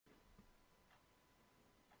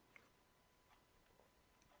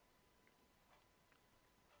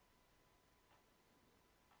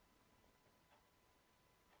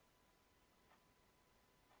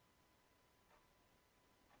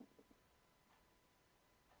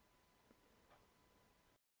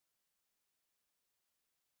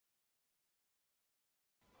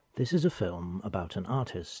This is a film about an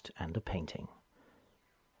artist and a painting.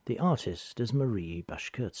 The artist is Marie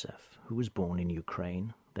Bashkirtseff, who was born in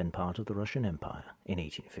Ukraine, then part of the Russian Empire, in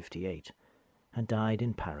 1858, and died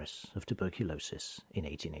in Paris of tuberculosis in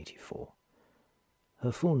 1884.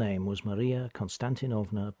 Her full name was Maria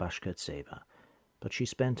Konstantinovna Bashkirtseeva, but she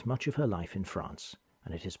spent much of her life in France,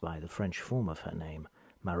 and it is by the French form of her name,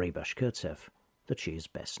 Marie Bashkirtseff, that she is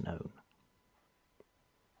best known.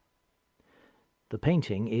 The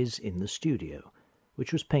painting is in the studio,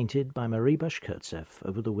 which was painted by Marie Bashkirtseff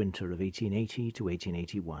over the winter of 1880 to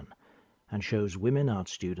 1881, and shows women art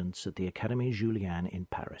students at the Académie Julian in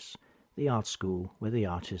Paris, the art school where the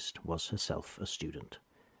artist was herself a student.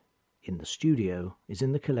 In the studio is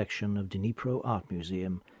in the collection of Dnipro Art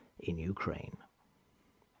Museum in Ukraine.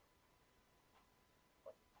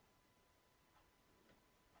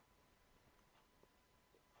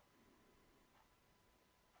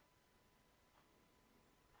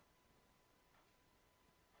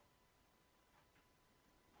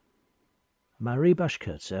 Marie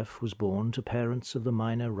Bashkirtseff was born to parents of the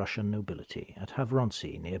minor Russian nobility at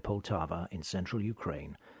Havrontsy near Poltava in central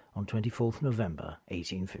Ukraine on 24th November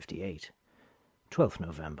 1858, 12th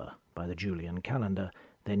November by the Julian calendar,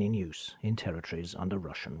 then in use in territories under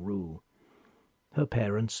Russian rule. Her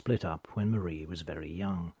parents split up when Marie was very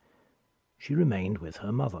young. She remained with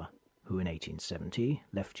her mother, who in 1870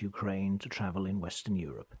 left Ukraine to travel in Western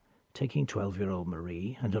Europe, taking 12-year-old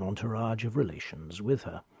Marie and an entourage of relations with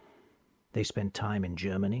her. They spent time in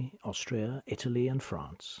Germany, Austria, Italy and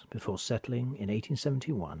France before settling in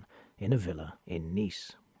 1871 in a villa in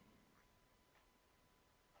Nice.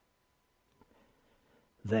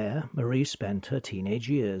 There, Marie spent her teenage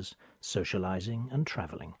years socializing and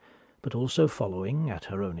traveling, but also following, at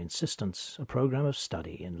her own insistence, a program of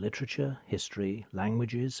study in literature, history,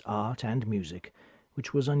 languages, art and music,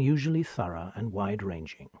 which was unusually thorough and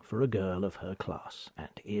wide-ranging for a girl of her class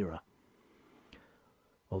and era.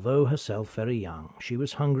 Although herself very young, she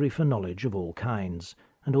was hungry for knowledge of all kinds,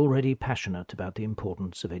 and already passionate about the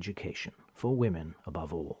importance of education, for women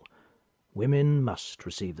above all. "Women must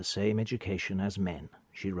receive the same education as men,"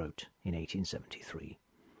 she wrote in 1873.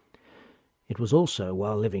 It was also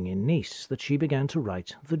while living in Nice that she began to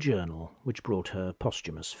write the journal which brought her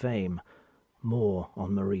posthumous fame. More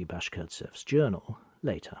on Marie Bashkirtseff's journal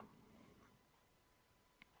later.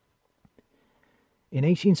 In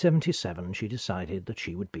 1877 she decided that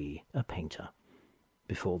she would be a painter.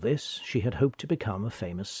 Before this she had hoped to become a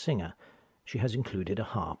famous singer. She has included a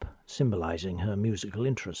harp, symbolizing her musical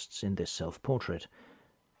interests in this self-portrait.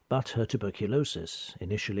 But her tuberculosis,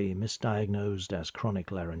 initially misdiagnosed as chronic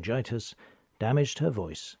laryngitis, damaged her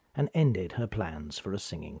voice and ended her plans for a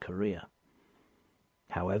singing career.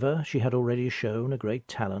 However, she had already shown a great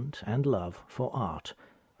talent and love for art,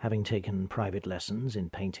 having taken private lessons in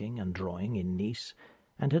painting and drawing in Nice,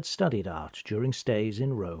 and had studied art during stays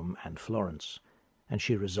in Rome and Florence, and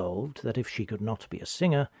she resolved that if she could not be a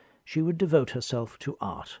singer, she would devote herself to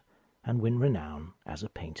art and win renown as a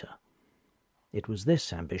painter. It was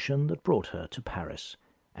this ambition that brought her to Paris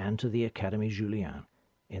and to the Académie Julian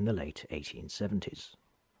in the late 1870s.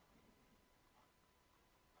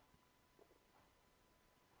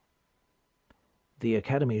 The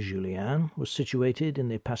Académie Julian was situated in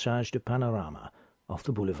the Passage du Panorama off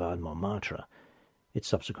the Boulevard Montmartre. It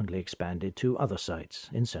subsequently expanded to other sites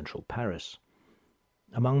in central Paris.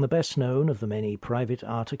 Among the best known of the many private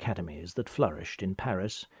art academies that flourished in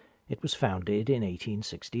Paris, it was founded in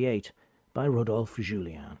 1868 by Rodolphe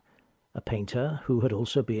Julian, a painter who had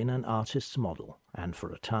also been an artist's model and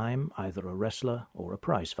for a time either a wrestler or a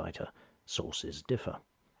prize-fighter. Sources differ.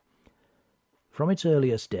 From its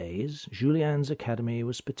earliest days, Julian's academy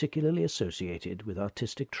was particularly associated with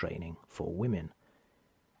artistic training for women.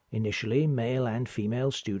 Initially, male and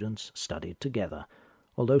female students studied together,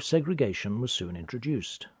 although segregation was soon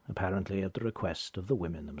introduced, apparently at the request of the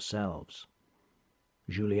women themselves.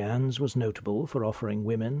 Julian's was notable for offering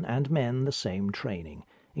women and men the same training,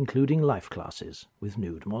 including life classes with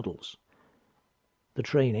nude models. The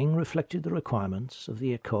training reflected the requirements of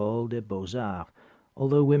the École des Beaux-Arts,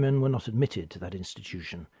 although women were not admitted to that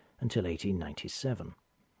institution until 1897.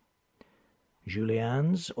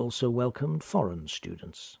 Julian's also welcomed foreign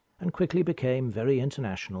students and quickly became very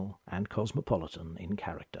international and cosmopolitan in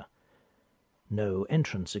character. No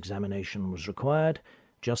entrance examination was required,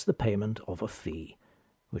 just the payment of a fee,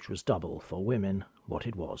 which was double for women what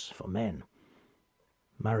it was for men.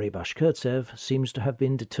 Marie Bashkirtseff seems to have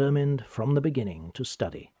been determined from the beginning to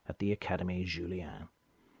study at the Académie Julian,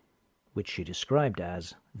 which she described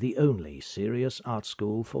as the only serious art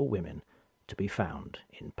school for women to be found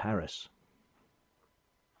in Paris.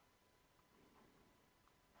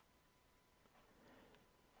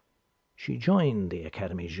 She joined the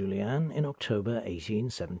Académie Julian in October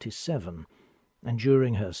 1877, and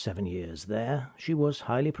during her 7 years there she was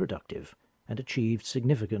highly productive and achieved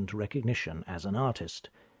significant recognition as an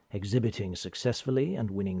artist, exhibiting successfully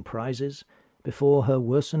and winning prizes before her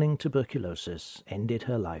worsening tuberculosis ended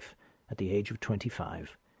her life at the age of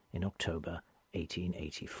 25 in October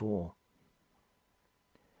 1884.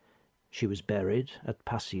 She was buried at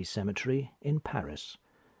Passy Cemetery in Paris.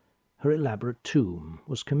 Her elaborate tomb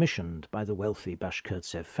was commissioned by the wealthy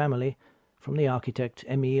Bashkirtseff family from the architect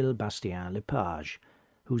Émile Bastien-Lepage,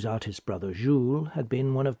 whose artist brother Jules had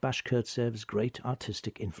been one of Bashkirtseff's great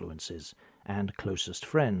artistic influences and closest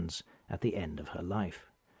friends at the end of her life.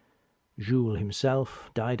 Jules himself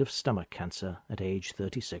died of stomach cancer at age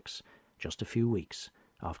 36, just a few weeks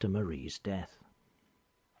after Marie's death.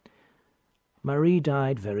 Marie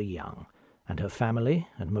died very young, and her family,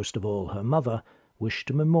 and most of all her mother, wished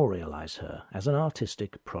to memorialize her as an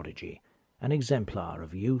artistic prodigy, an exemplar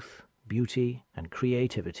of youth, beauty, and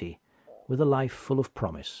creativity, with a life full of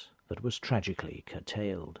promise that was tragically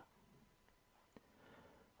curtailed.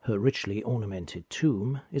 Her richly ornamented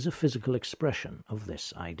tomb is a physical expression of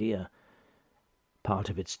this idea.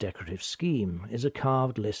 Part of its decorative scheme is a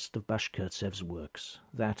carved list of Bashkirtseff's works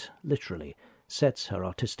that, literally, sets her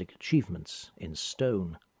artistic achievements in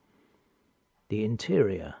stone. The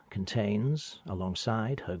interior contains,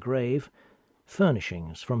 alongside her grave,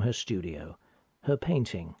 furnishings from her studio, her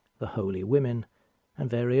painting, The Holy Women, and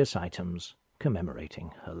various items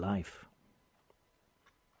commemorating her life.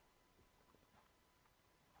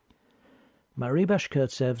 Marie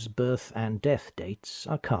Bashkirtseff's birth and death dates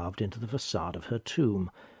are carved into the facade of her tomb,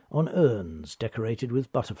 on urns decorated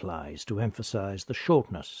with butterflies to emphasize the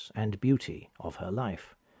shortness and beauty of her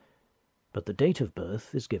life. But the date of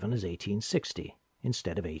birth is given as 1860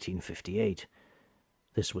 instead of 1858.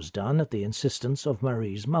 This was done at the insistence of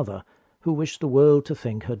Marie's mother, who wished the world to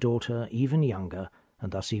think her daughter even younger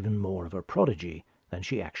and thus even more of a prodigy than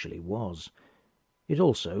she actually was. It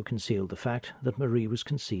also concealed the fact that Marie was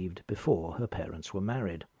conceived before her parents were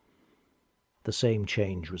married. The same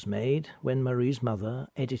change was made when Marie's mother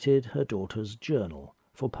edited her daughter's journal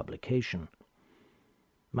for publication.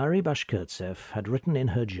 Marie Bashkirtseff had written in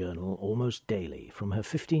her journal almost daily from her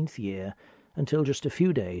 15th year until just a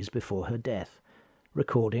few days before her death,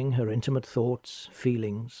 recording her intimate thoughts,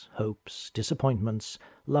 feelings, hopes, disappointments,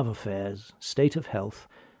 love affairs, state of health,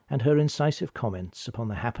 and her incisive comments upon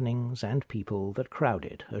the happenings and people that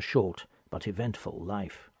crowded her short but eventful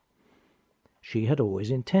life. She had always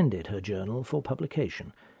intended her journal for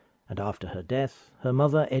publication, and after her death her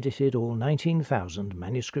mother edited all 19,000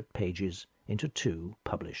 manuscript pages into 2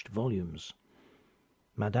 published volumes.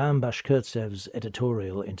 Madame Bashkirtseff's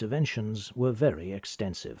editorial interventions were very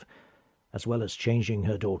extensive. As well as changing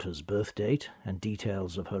her daughter's birth date and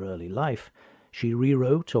details of her early life, she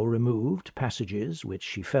rewrote or removed passages which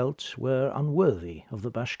she felt were unworthy of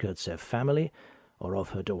the Bashkirtseff family or of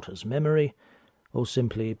her daughter's memory, or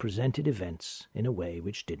simply presented events in a way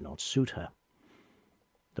which did not suit her.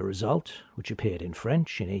 The result, which appeared in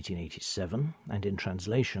French in 1887 and in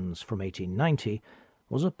translations from 1890,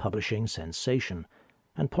 was a publishing sensation,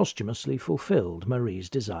 and posthumously fulfilled Marie's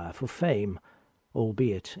desire for fame,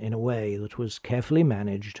 albeit in a way that was carefully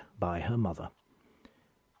managed by her mother.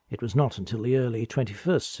 It was not until the early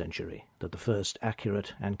 21st century that the first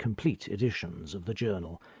accurate and complete editions of the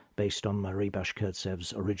journal, based on Marie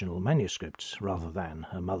Bashkirtseff's original manuscripts rather than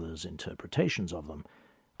her mother's interpretations of them,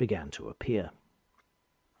 began to appear.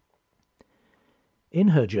 In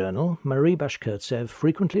her journal, Marie Bashkirtseff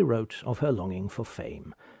frequently wrote of her longing for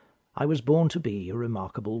fame. "I was born to be a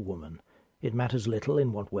remarkable woman. It matters little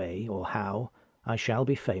in what way or how. I shall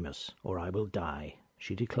be famous, or I will die,"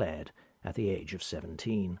 she declared at the age of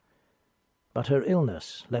 17. But her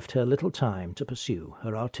illness left her little time to pursue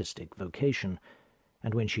her artistic vocation,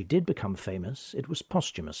 and when she did become famous it was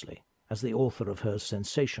posthumously, as the author of her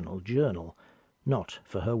sensational journal, not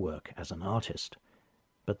for her work as an artist.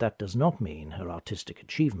 But that does not mean her artistic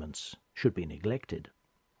achievements should be neglected.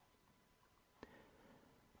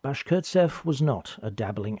 Bashkirtseff was not a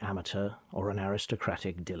dabbling amateur or an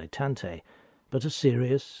aristocratic dilettante, but a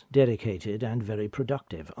serious, dedicated, and very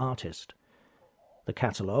productive artist. The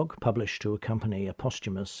catalogue, published to accompany a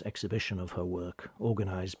posthumous exhibition of her work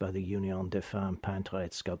organized by the Union des Femmes Peintres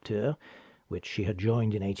et Sculpteurs, which she had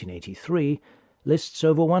joined in 1883, lists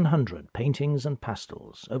over 100 paintings and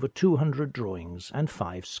pastels, over 200 drawings, and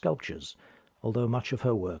 5 sculptures, although much of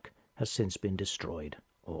her work has since been destroyed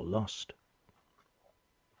or lost.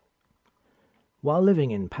 While living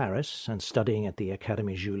in Paris and studying at the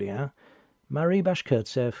Académie Julian, Marie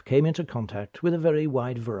Bashkirtseff came into contact with a very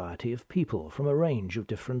wide variety of people from a range of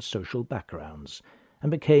different social backgrounds,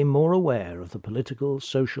 and became more aware of the political,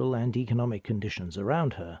 social, and economic conditions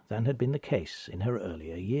around her than had been the case in her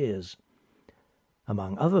earlier years.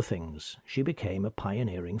 Among other things, she became a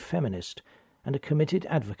pioneering feminist and a committed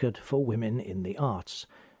advocate for women in the arts.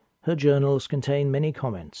 Her journals contain many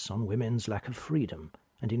comments on women's lack of freedom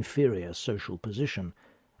and inferior social position,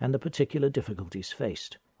 and the particular difficulties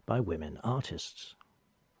faced by women artists.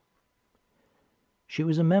 She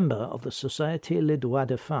was a member of the Société Les Droits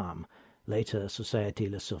des Femmes, later Société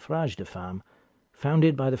Le Suffrage des Femmes,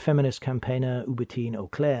 founded by the feminist campaigner Hubertine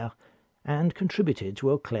Auclair, and contributed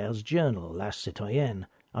to Auclair's journal La Citoyenne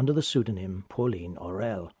under the pseudonym Pauline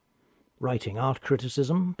Aurel, writing art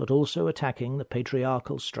criticism but also attacking the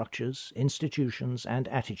patriarchal structures, institutions, and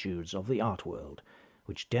attitudes of the art world,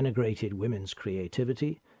 which denigrated women's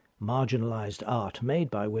creativity, marginalized art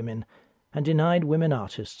made by women, and denied women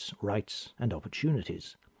artists rights and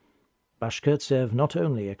opportunities. Bashkirtseff not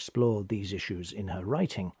only explored these issues in her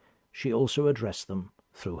writing, she also addressed them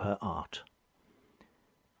through her art.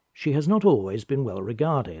 She has not always been well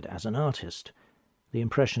regarded as an artist. The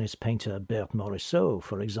Impressionist painter Berthe Morisot,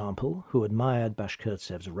 for example, who admired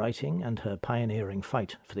Bashkirtseff's writing and her pioneering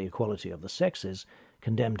fight for the equality of the sexes,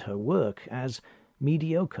 condemned her work as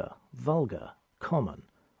mediocre, vulgar, common,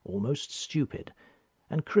 almost stupid,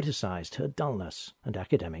 and criticized her dullness and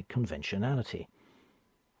academic conventionality.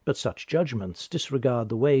 But such judgments disregard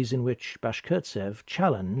the ways in which Bashkirtseff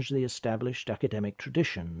challenged the established academic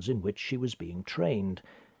traditions in which she was being trained,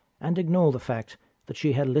 and ignore the fact that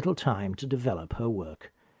she had little time to develop her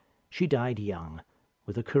work. She died young,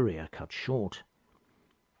 with a career cut short.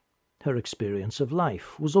 Her experience of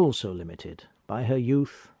life was also limited by her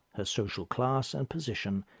youth, her social class and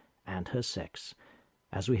position, and her sex.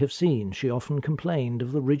 As we have seen, she often complained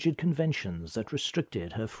of the rigid conventions that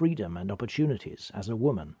restricted her freedom and opportunities as a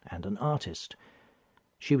woman and an artist.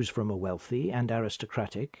 She was from a wealthy and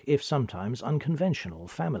aristocratic, if sometimes unconventional,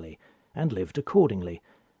 family, and lived accordingly.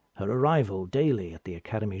 Her arrival daily at the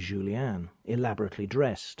Académie Julian, elaborately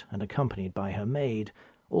dressed and accompanied by her maid,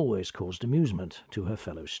 always caused amusement to her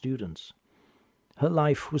fellow students. Her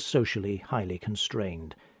life was socially highly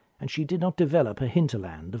constrained, and she did not develop a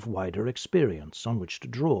hinterland of wider experience on which to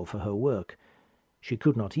draw for her work. She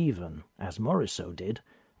could not even, as Morisot did,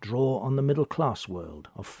 draw on the middle-class world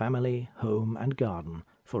of family, home, and garden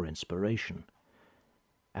for inspiration.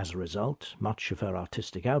 As a result, much of her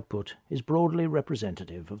artistic output is broadly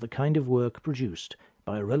representative of the kind of work produced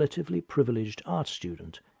by a relatively privileged art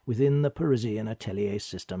student within the Parisian atelier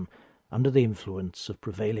system under the influence of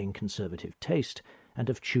prevailing conservative taste and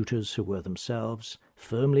of tutors who were themselves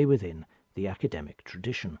firmly within the academic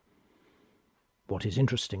tradition. What is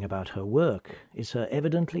interesting about her work is her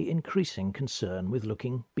evidently increasing concern with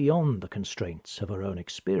looking beyond the constraints of her own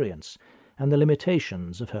experience and the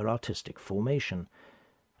limitations of her artistic formation,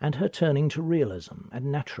 and her turning to realism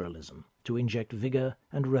and naturalism to inject vigour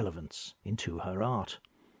and relevance into her art.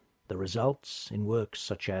 The results in works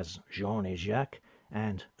such as Jean et Jacques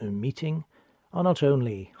and Un Meeting are not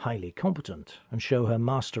only highly competent and show her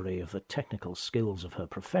mastery of the technical skills of her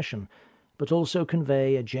profession, but also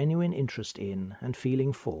convey a genuine interest in and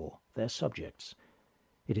feeling for their subjects.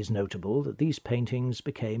 It is notable that these paintings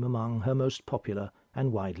became among her most popular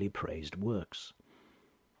and widely praised works.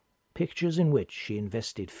 Pictures in which she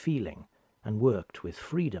invested feeling and worked with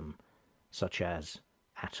freedom, such as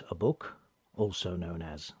At a Book, also known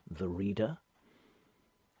as The Reader,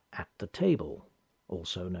 At the Table,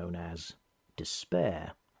 also known as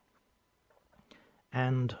Despair,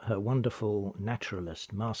 and her wonderful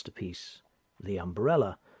naturalist masterpiece, The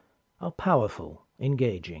Umbrella, are powerful,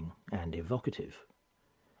 engaging, and evocative.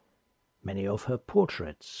 Many of her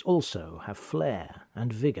portraits also have flair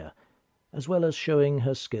and vigour, as well as showing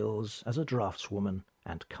her skills as a draftswoman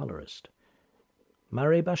and colourist.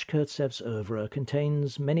 Marie Bashkirtseff's oeuvre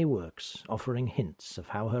contains many works offering hints of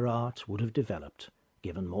how her art would have developed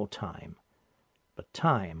given more time. But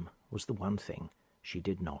time was the one thing she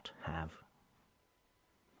did not have.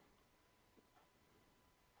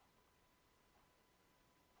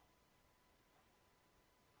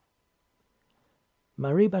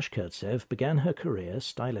 Marie Bashkirtseff began her career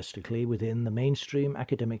stylistically within the mainstream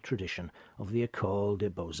academic tradition of the École des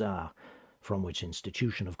Beaux-Arts, from which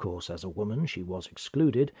institution, of course, as a woman she was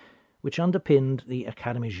excluded, which underpinned the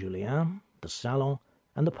Académie Julian, the Salon,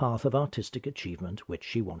 and the path of artistic achievement which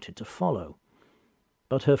she wanted to follow.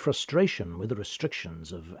 But her frustration with the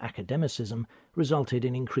restrictions of academicism resulted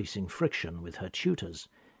in increasing friction with her tutors.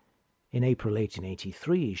 In April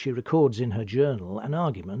 1883 she records in her journal an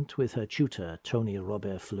argument with her tutor Tony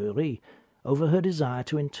Robert Fleury over her desire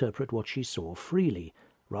to interpret what she saw freely,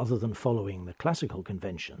 rather than following the classical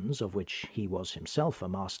conventions of which he was himself a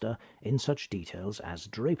master in such details as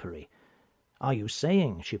drapery. "Are you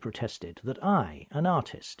saying," she protested, "that I, an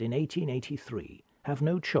artist in 1883, have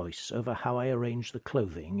no choice over how I arrange the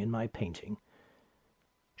clothing in my painting?"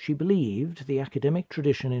 She believed the academic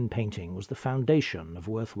tradition in painting was the foundation of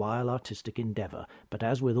worthwhile artistic endeavour, but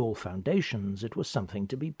as with all foundations, it was something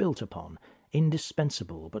to be built upon,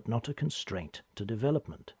 indispensable but not a constraint to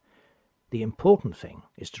development. "The important thing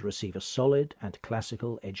is to receive a solid and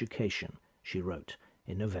classical education," she wrote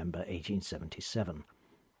in November 1877.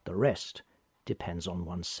 "The rest depends on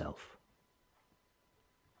oneself."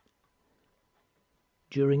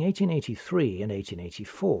 During 1883 and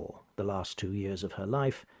 1884, the last 2 years of her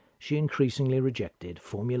life, she increasingly rejected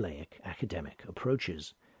formulaic academic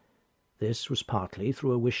approaches. This was partly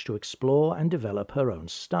through a wish to explore and develop her own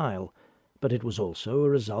style, but it was also a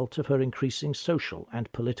result of her increasing social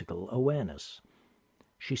and political awareness.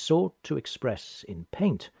 She sought to express in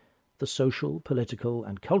paint the social, political,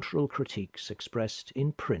 and cultural critiques expressed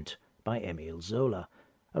in print by Émile Zola,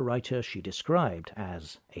 a writer she described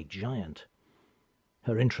as a giant.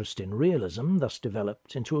 Her interest in realism thus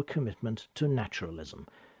developed into a commitment to naturalism,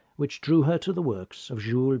 which drew her to the works of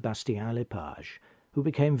Jules Bastien-Lepage, who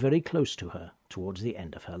became very close to her towards the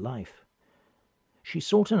end of her life. She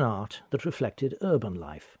sought an art that reflected urban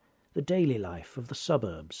life, the daily life of the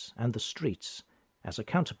suburbs and the streets, as a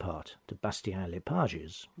counterpart to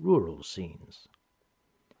Bastien-Lepage's rural scenes.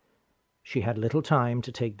 She had little time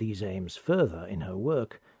to take these aims further in her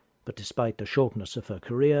work, but despite the shortness of her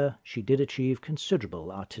career, she did achieve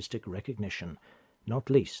considerable artistic recognition,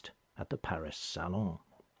 not least at the Paris Salon.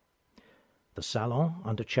 The Salon,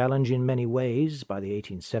 under challenge in many ways by the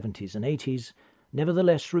 1870s and 80s,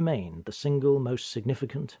 nevertheless remained the single most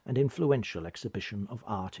significant and influential exhibition of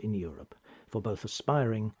art in Europe for both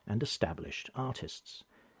aspiring and established artists.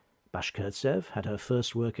 Bashkirtseff had her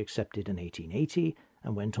first work accepted in 1880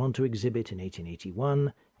 and went on to exhibit in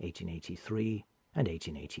 1881, 1883, and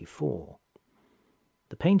 1884.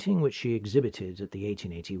 The painting which she exhibited at the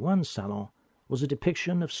 1881 Salon was a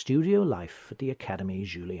depiction of studio life at the Académie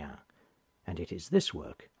Julian, and it is this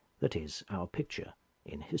work that is our picture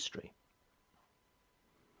in history.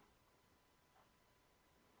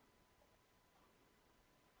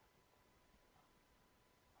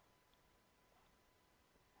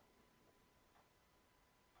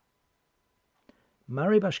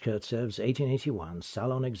 Marie Bashkirtseff's 1881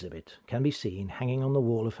 Salon exhibit can be seen hanging on the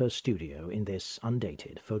wall of her studio in this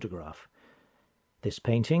undated photograph. This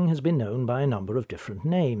painting has been known by a number of different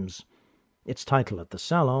names. Its title at the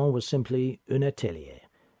Salon was simply Un Atelier,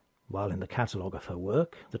 while in the catalogue of her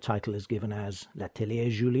work the title is given as L'Atelier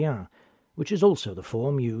Julian, which is also the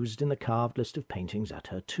form used in the carved list of paintings at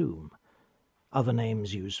her tomb. Other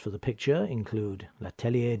names used for the picture include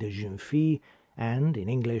L'Atelier de Jeune Fille and, in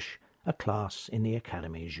English, A Class in the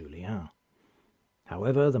Académie Julian.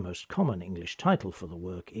 However, the most common English title for the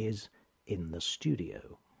work is In the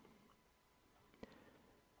Studio.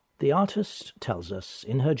 The artist tells us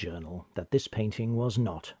in her journal that this painting was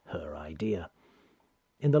not her idea.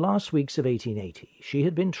 In the last weeks of 1880, she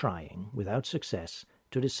had been trying, without success,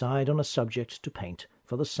 to decide on a subject to paint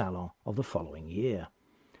for the Salon of the following year.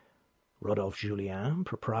 Rodolphe Julien,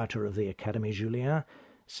 proprietor of the Académie Julian,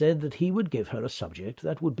 said that he would give her a subject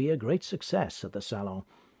that would be a great success at the Salon.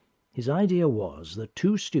 His idea was that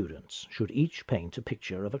 2 students should each paint a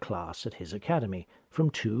picture of a class at his academy from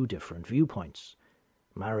 2 different viewpoints.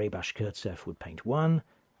 Marie Bashkirtseff would paint one,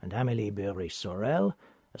 and Amélie Bery-Sorel,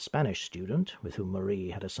 a Spanish student with whom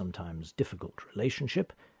Marie had a sometimes difficult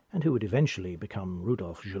relationship, and who would eventually become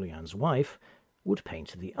Rodolphe Julien's wife, would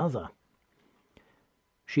paint the other.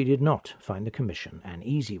 She did not find the commission an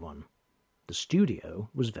easy one. The studio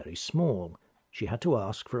was very small. She had to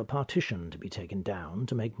ask for a partition to be taken down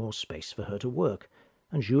to make more space for her to work,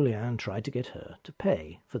 and Julien tried to get her to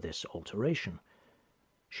pay for this alteration.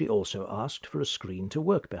 She also asked for a screen to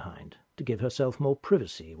work behind, to give herself more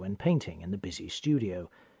privacy when painting in the busy studio,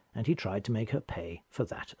 and he tried to make her pay for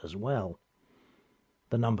that as well.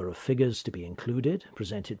 The number of figures to be included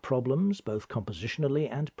presented problems both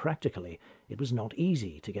compositionally and practically. It was not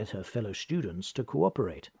easy to get her fellow students to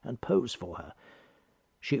cooperate and pose for her.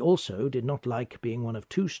 She also did not like being one of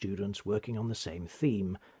 2 students working on the same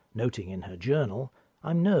theme, noting in her journal,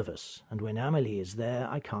 "I'm nervous, and when Amélie is there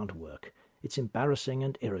I can't work. It's embarrassing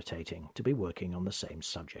and irritating to be working on the same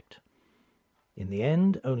subject." In the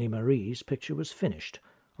end, only Marie's picture was finished,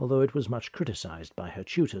 although it was much criticized by her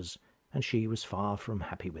tutors, and she was far from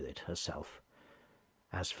happy with it herself.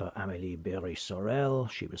 As for Amélie Bery-Sorel,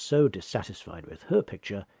 she was so dissatisfied with her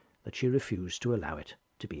picture that she refused to allow it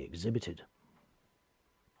to be exhibited.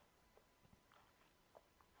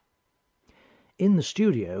 In the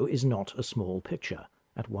studio is not a small picture,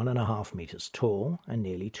 at 1.5 meters tall and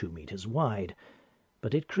nearly 2 meters wide,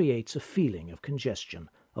 but it creates a feeling of congestion,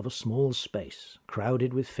 of a small space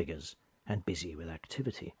crowded with figures and busy with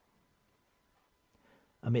activity.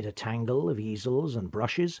 Amid a tangle of easels and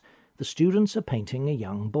brushes, the students are painting a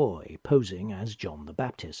young boy posing as John the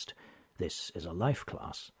Baptist. This is a life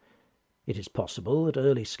class. It is possible that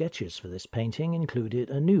early sketches for this painting included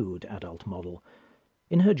a nude adult model.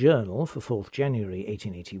 In her journal for 4th January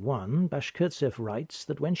 1881, Bashkirtseff writes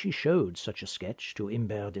that when she showed such a sketch to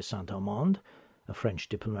Imbert de Saint-Amand, a French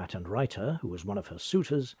diplomat and writer who was one of her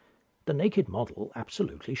suitors, the naked model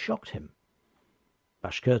absolutely shocked him.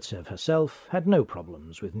 Bashkirtseff herself had no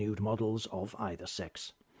problems with nude models of either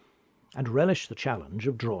sex, and relished the challenge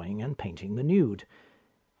of drawing and painting the nude.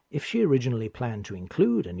 If she originally planned to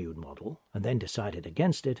include a nude model and then decided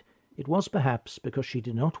against it, it was perhaps because she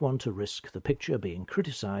did not want to risk the picture being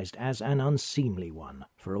criticized as an unseemly one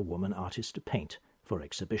for a woman artist to paint for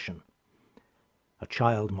exhibition. A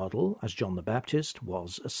child model as John the Baptist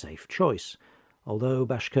was a safe choice, although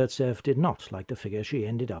Bashkirtseff did not like the figure she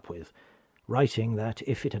ended up with, writing that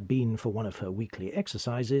if it had been for one of her weekly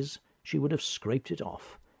exercises, she would have scraped it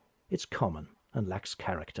off. It's common and lacks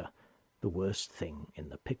character, the worst thing in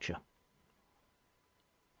the picture.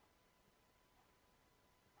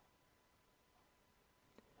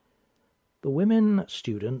 The women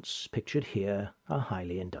students pictured here are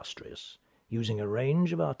highly industrious, using a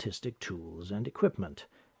range of artistic tools and equipment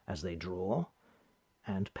as they draw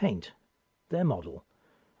and paint their model.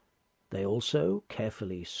 They also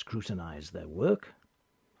carefully scrutinize their work,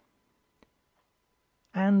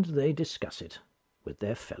 and they discuss it with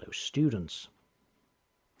their fellow students.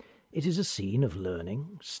 It is a scene of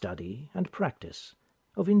learning, study, and practice,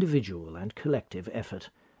 of individual and collective effort,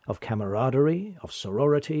 of camaraderie, of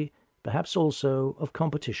sorority, perhaps also of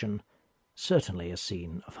competition, certainly a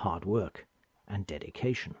scene of hard work and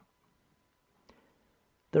dedication.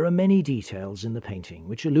 There are many details in the painting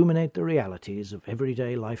which illuminate the realities of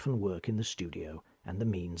everyday life and work in the studio and the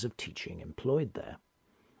means of teaching employed there.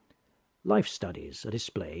 Life studies are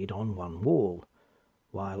displayed on one wall,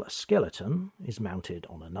 while a skeleton is mounted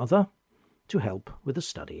on another to help with the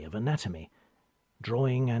study of anatomy.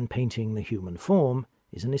 Drawing and painting the human form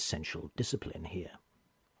is an essential discipline here.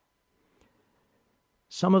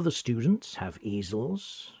 Some of the students have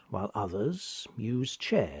easels, while others use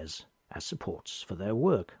chairs as supports for their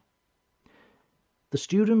work. The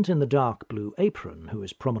student in the dark blue apron, who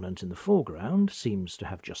is prominent in the foreground, seems to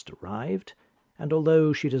have just arrived, and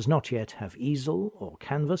although she does not yet have easel or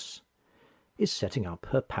canvas, is setting up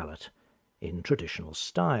her palette in traditional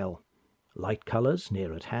style. Light colours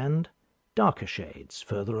near at hand, darker shades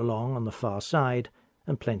further along on the far side,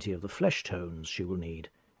 and plenty of the flesh tones she will need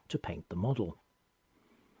to paint the model.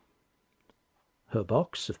 Her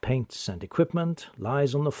box of paints and equipment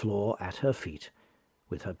lies on the floor at her feet,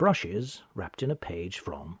 with her brushes wrapped in a page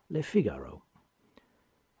from Le Figaro.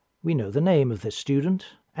 We know the name of this student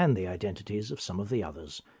and the identities of some of the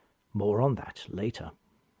others. More on that later.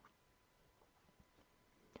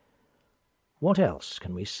 What else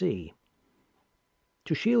can we see?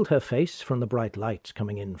 To shield her face from the bright light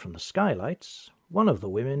coming in from the skylights, one of the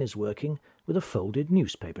women is working with a folded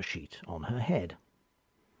newspaper sheet on her head.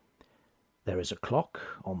 There is a clock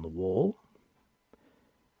on the wall.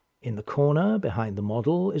 In the corner behind the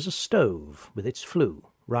model is a stove with its flue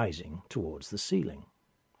rising towards the ceiling.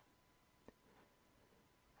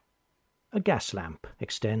 A gas lamp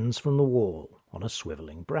extends from the wall on a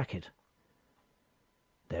swivelling bracket.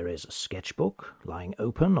 There is a sketchbook lying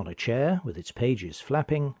open on a chair with its pages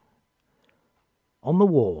flapping. On the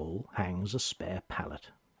wall hangs a spare palette.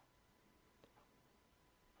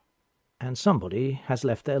 And somebody has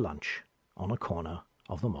left their lunch on a corner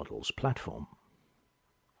of the model's platform.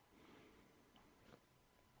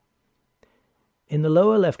 In the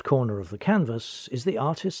lower left corner of the canvas is the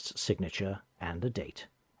artist's signature and a date,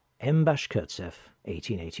 M. Bashkirtseff,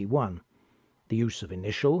 1881. The use of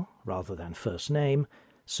initial rather than first name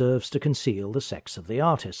serves to conceal the sex of the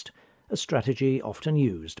artist, a strategy often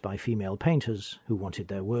used by female painters who wanted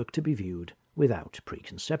their work to be viewed without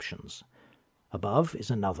preconceptions. Above is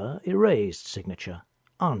another erased signature,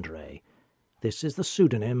 André. This is the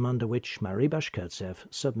pseudonym under which Marie Bashkirtseff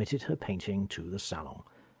submitted her painting to the Salon.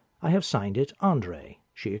 I have signed it André,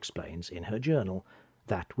 she explains in her journal.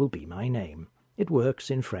 That will be my name. It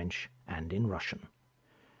works in French and in Russian.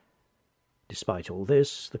 Despite all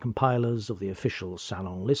this, the compilers of the official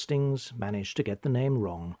Salon listings managed to get the name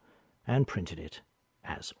wrong and printed it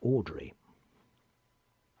as Audrey.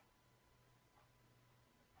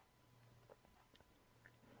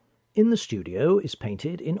 In the studio is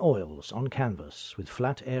painted in oils on canvas with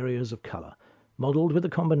flat areas of colour, modelled with a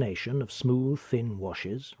combination of smooth, thin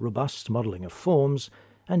washes, robust modelling of forms,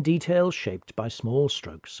 and details shaped by small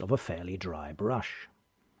strokes of a fairly dry brush.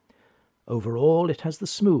 Overall, it has the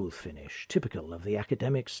smooth finish typical of the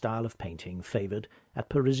academic style of painting favoured at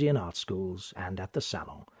Parisian art schools and at the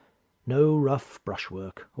Salon. No rough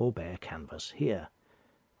brushwork or bare canvas here.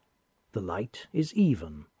 The light is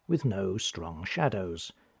even, with no strong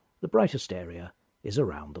shadows. The brightest area is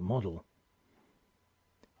around the model.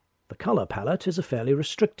 The colour palette is a fairly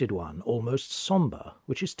restricted one, almost sombre,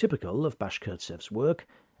 which is typical of Bashkirtseff's work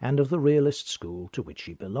and of the realist school to which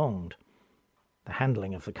she belonged. The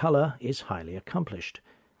handling of the colour is highly accomplished.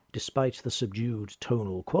 Despite the subdued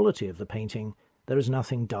tonal quality of the painting, there is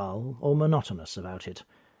nothing dull or monotonous about it.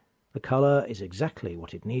 The colour is exactly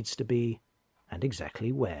what it needs to be, and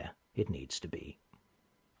exactly where it needs to be.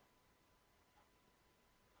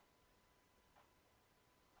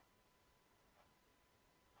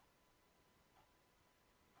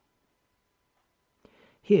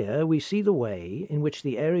 Here we see the way in which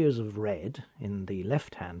the areas of red in the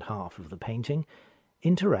left-hand half of the painting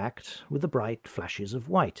interact with the bright flashes of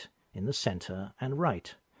white in the centre and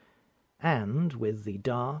right, and with the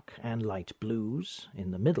dark and light blues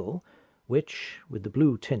in the middle, which, with the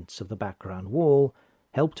blue tints of the background wall,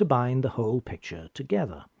 help to bind the whole picture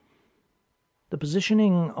together. The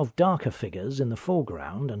positioning of darker figures in the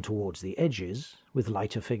foreground and towards the edges, with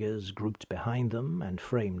lighter figures grouped behind them and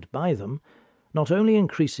framed by them, not only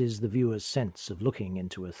increases the viewer's sense of looking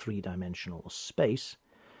into a three-dimensional space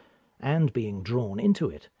and being drawn into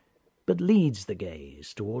it, but leads the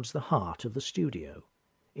gaze towards the heart of the studio,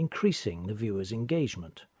 increasing the viewer's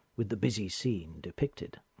engagement with the busy scene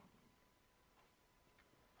depicted.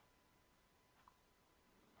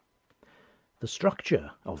 The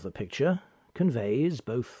structure of the picture conveys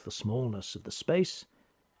both the smallness of the space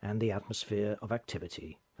and the atmosphere of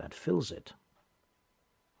activity that fills it.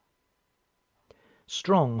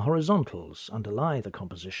 Strong horizontals underlie the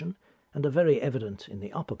composition and are very evident in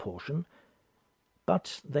the upper portion,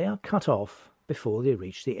 but they are cut off before they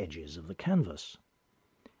reach the edges of the canvas,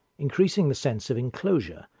 increasing the sense of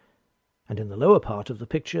enclosure, and in the lower part of the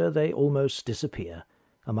picture they almost disappear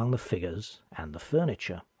among the figures and the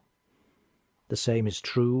furniture. The same is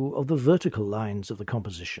true of the vertical lines of the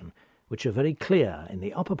composition, which are very clear in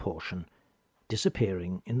the upper portion,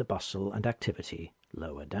 disappearing in the bustle and activity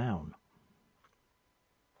lower down.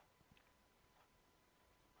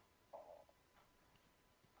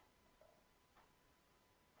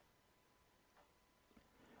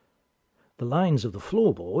 The lines of the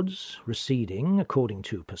floorboards, receding according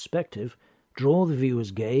to perspective, draw the viewer's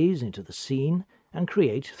gaze into the scene and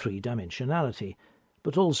create three-dimensionality,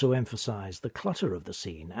 but also emphasize the clutter of the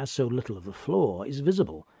scene, as so little of the floor is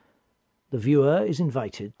visible. The viewer is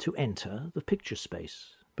invited to enter the picture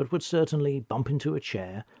space, but would certainly bump into a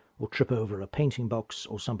chair or trip over a painting box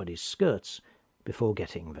or somebody's skirts before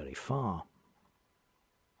getting very far.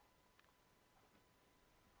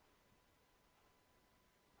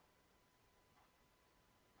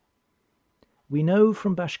 We know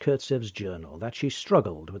from Bashkirtseff's journal that she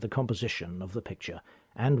struggled with the composition of the picture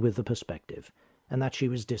and with the perspective, and that she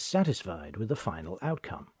was dissatisfied with the final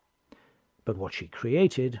outcome. But what she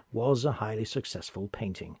created was a highly successful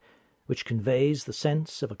painting, which conveys the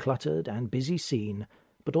sense of a cluttered and busy scene,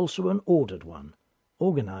 but also an ordered one,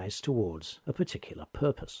 organized towards a particular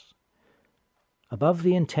purpose. Above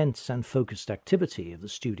the intense and focused activity of the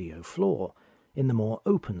studio floor, in the more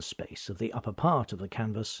open space of the upper part of the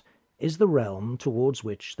canvas, is the realm towards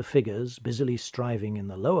which the figures busily striving in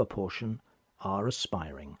the lower portion are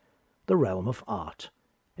aspiring, the realm of art,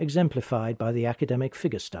 exemplified by the academic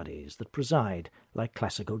figure studies that preside like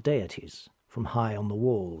classical deities from high on the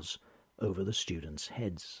walls over the students'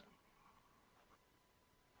 heads.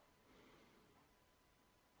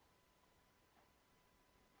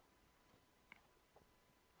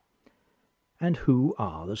 And who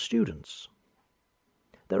are the students?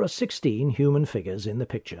 There are 16 human figures in the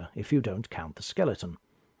picture if you don't count the skeleton.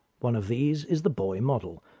 One of these is the boy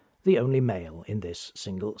model, the only male in this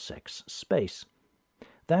single-sex space.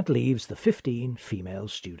 That leaves the 15 female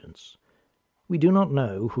students. We do not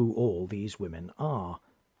know who all these women are.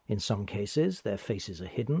 In some cases their faces are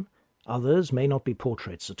hidden, others may not be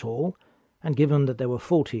portraits at all, and given that there were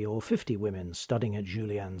 40 or 50 women studying at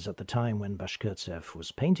Julian's at the time when Bashkirtseff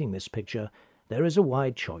was painting this picture, there is a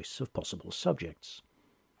wide choice of possible subjects.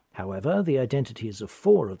 However, the identities of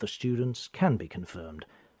 4 of the students can be confirmed,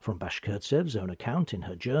 from Bashkirtseff's own account in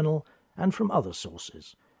her journal and from other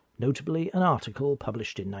sources, notably an article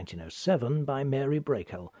published in 1907 by Marie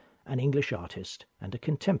Bashkirtseff an English artist and a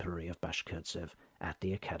contemporary of Bashkirtseff at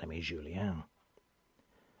the Académie Julian.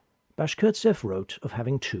 Bashkirtseff wrote of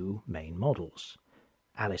having two main models: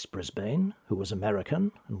 Alice Brisbane, who was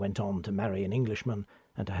American and went on to marry an Englishman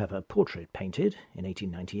and to have her portrait painted in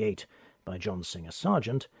 1898 by John Singer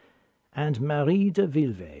Sargent, and Marie de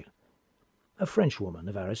Villeville, a Frenchwoman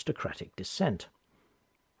of aristocratic descent.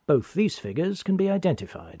 Both these figures can be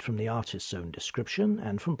identified from the artist's own description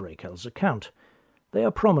and from Brekel's account. They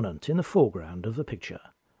are prominent in the foreground of the picture,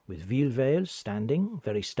 with Villeville standing,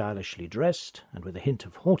 very stylishly dressed and with a hint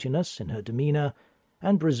of haughtiness in her demeanour,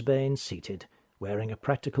 and Brisbane seated, wearing a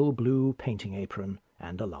practical blue painting apron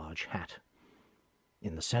and a large hat.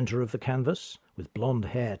 In the centre of the canvas, with blonde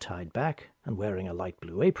hair tied back and wearing a light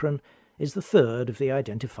blue apron, is the third of the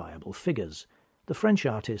identifiable figures, the French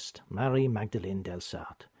artist Marie Magdalene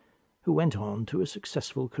Delsarte, who went on to a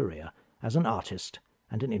successful career as an artist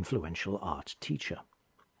and an influential art teacher.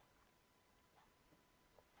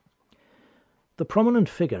 The prominent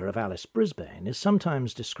figure of Alice Brisbane is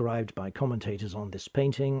sometimes described by commentators on this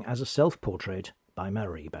painting as a self-portrait by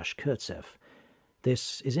Marie Bashkirtseff.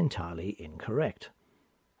 This is entirely incorrect.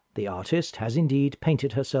 The artist has indeed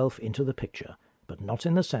painted herself into the picture, but not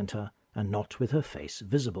in the centre and not with her face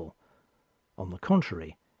visible. On the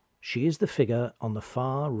contrary, she is the figure on the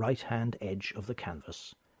far right-hand edge of the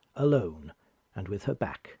canvas, alone and with her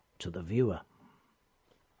back to the viewer.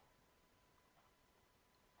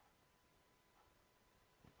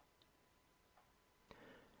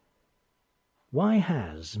 Why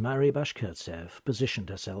has Marie Bashkirtseff positioned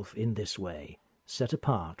herself in this way, set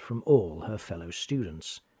apart from all her fellow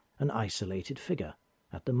students, an isolated figure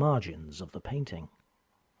at the margins of the painting?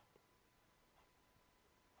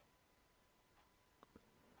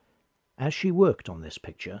 As she worked on this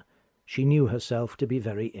picture, she knew herself to be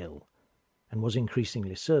very ill, and was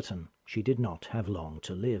increasingly certain she did not have long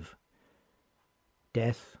to live.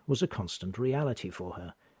 Death was a constant reality for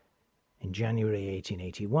her. In January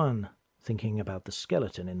 1881, thinking about the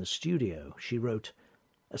skeleton in the studio, she wrote,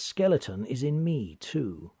 "A skeleton is in me,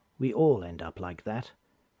 too. We all end up like that.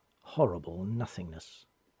 Horrible nothingness."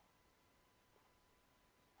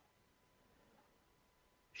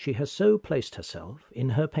 She has so placed herself in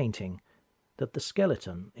her painting that the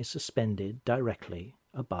skeleton is suspended directly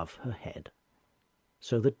above her head,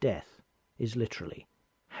 so that death is literally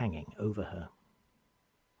hanging over her.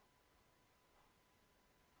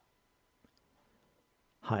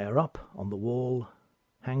 Higher up on the wall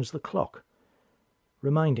hangs the clock,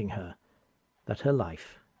 reminding her that her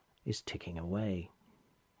life is ticking away.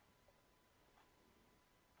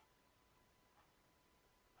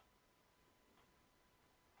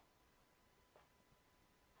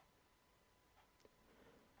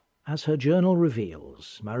 As her journal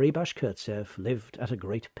reveals, Marie Bashkirtseff lived at a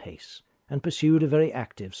great pace and pursued a very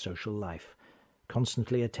active social life,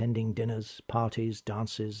 constantly attending dinners, parties,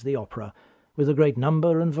 dances, the opera, with a great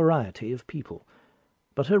number and variety of people.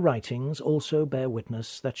 But her writings also bear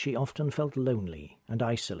witness that she often felt lonely and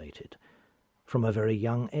isolated. From a very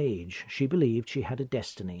young age she believed she had a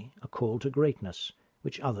destiny, a call to greatness,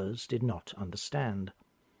 which others did not understand.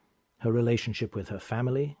 Her relationship with her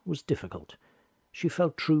family was difficult. She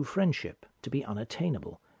felt true friendship to be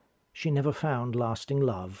unattainable. She never found lasting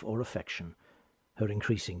love or affection. Her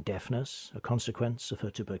increasing deafness, a consequence of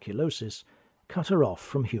her tuberculosis, cut her off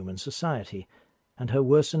from human society, and her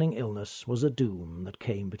worsening illness was a doom that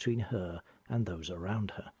came between her and those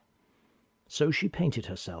around her. So she painted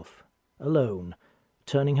herself, alone,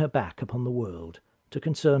 turning her back upon the world, to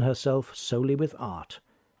concern herself solely with art,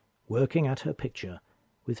 working at her picture,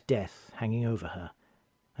 with death hanging over her,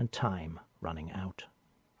 and time running out.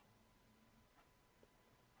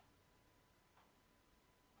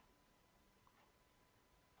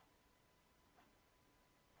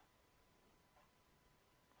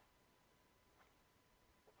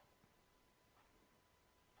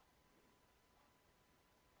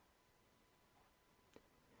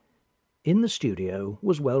 In the studio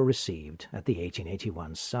was well received at the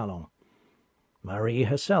 1881 Salon. Marie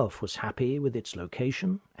herself was happy with its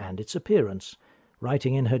location and its appearance,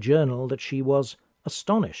 writing in her journal that she was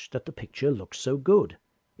astonished that the picture looked so good.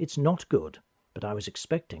 It's not good, but I was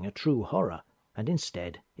expecting a true horror, and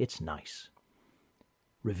instead it's nice.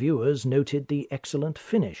 Reviewers noted the excellent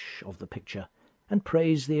finish of the picture and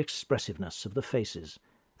praised the expressiveness of the faces,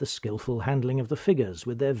 the skilful handling of the figures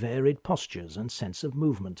with their varied postures and sense of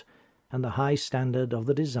movement, and the high standard of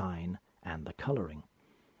the design and the colouring.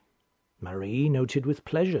 Marie noted with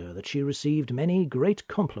pleasure that she received many great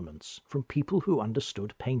compliments from people who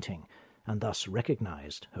understood painting, and thus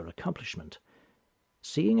recognized her accomplishment.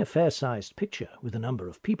 Seeing a fair-sized picture with a number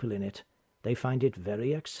of people in it, They find it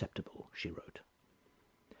very acceptable, she wrote.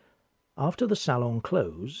 After the Salon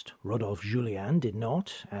closed, Rodolphe Julian did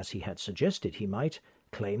not, as he had suggested he might,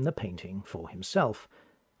 claim the painting for himself,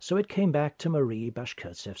 so it came back to Marie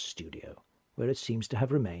Bashkirtseff's studio, where it seems to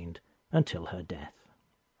have remained until her death.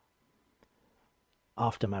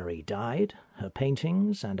 After Marie died, her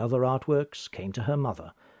paintings and other artworks came to her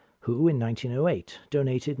mother, who in 1908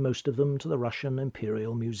 donated most of them to the Russian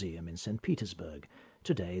Imperial Museum in St. Petersburg,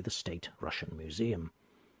 today the State Russian Museum.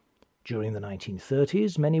 During the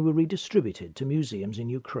 1930s, many were redistributed to museums in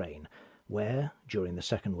Ukraine, where, during the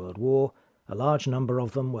Second World War, a large number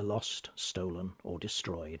of them were lost, stolen, or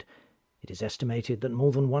destroyed. It is estimated that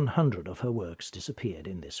more than 100 of her works disappeared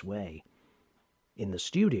in this way. In the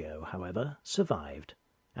studio, however, survived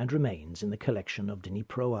and remains in the collection of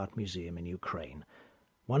Dnipro Art Museum in Ukraine,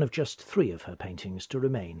 one of just 3 of her paintings to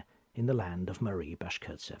remain in the land of Marie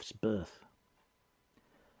Bashkirtseff's birth.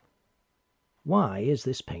 Why is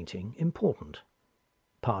this painting important?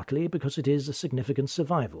 Partly because it is a significant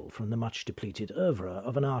survival from the much depleted oeuvre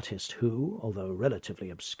of an artist who, although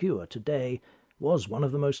relatively obscure today, was one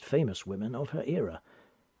of the most famous women of her era.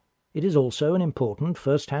 It is also an important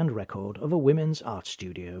first-hand record of a women's art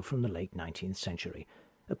studio from the late 19th century,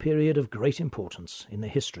 a period of great importance in the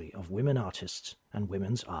history of women artists and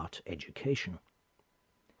women's art education.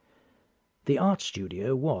 The art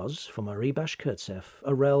studio was, for Marie Bashkirtseff,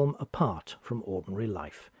 a realm apart from ordinary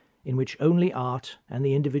life, in which only art and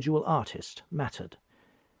the individual artist mattered.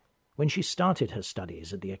 When she started her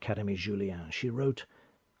studies at the Académie Julian, she wrote,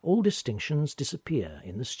 "All distinctions disappear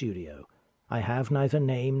in the studio. I have neither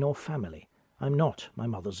name nor family. I'm not my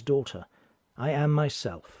mother's daughter. I am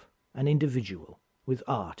myself, an individual, with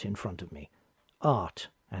art in front of me. Art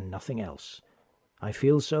and nothing else. I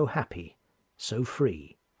feel so happy, so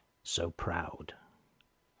free, so proud."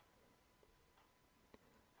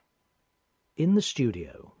 In the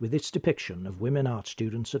studio, with its depiction of women art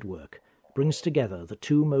students at work, brings together the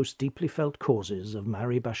 2 most deeply felt causes of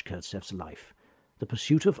Marie Bashkirtseff's life, the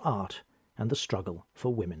pursuit of art and the struggle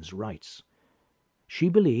for women's rights. She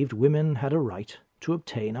believed women had a right to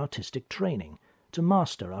obtain artistic training, to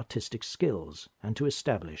master artistic skills, and to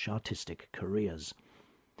establish artistic careers.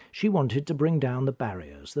 She wanted to bring down the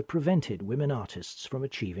barriers that prevented women artists from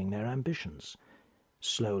achieving their ambitions.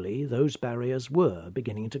 Slowly, those barriers were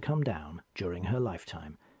beginning to come down during her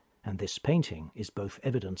lifetime, and this painting is both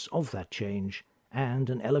evidence of that change and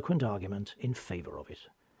an eloquent argument in favor of it.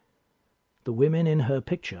 The women in her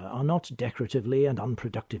picture are not decoratively and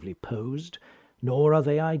unproductively posed, nor are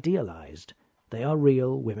they idealized. They are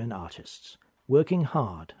real women artists, working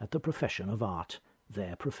hard at the profession of art,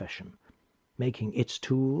 their profession, making its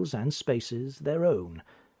tools and spaces their own,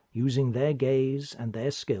 using their gaze and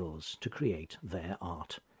their skills to create their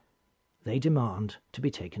art. They demand to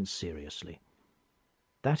be taken seriously.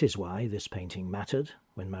 That is why this painting mattered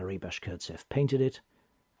when Marie Bashkirtseff painted it,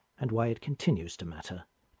 and why it continues to matter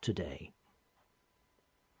today.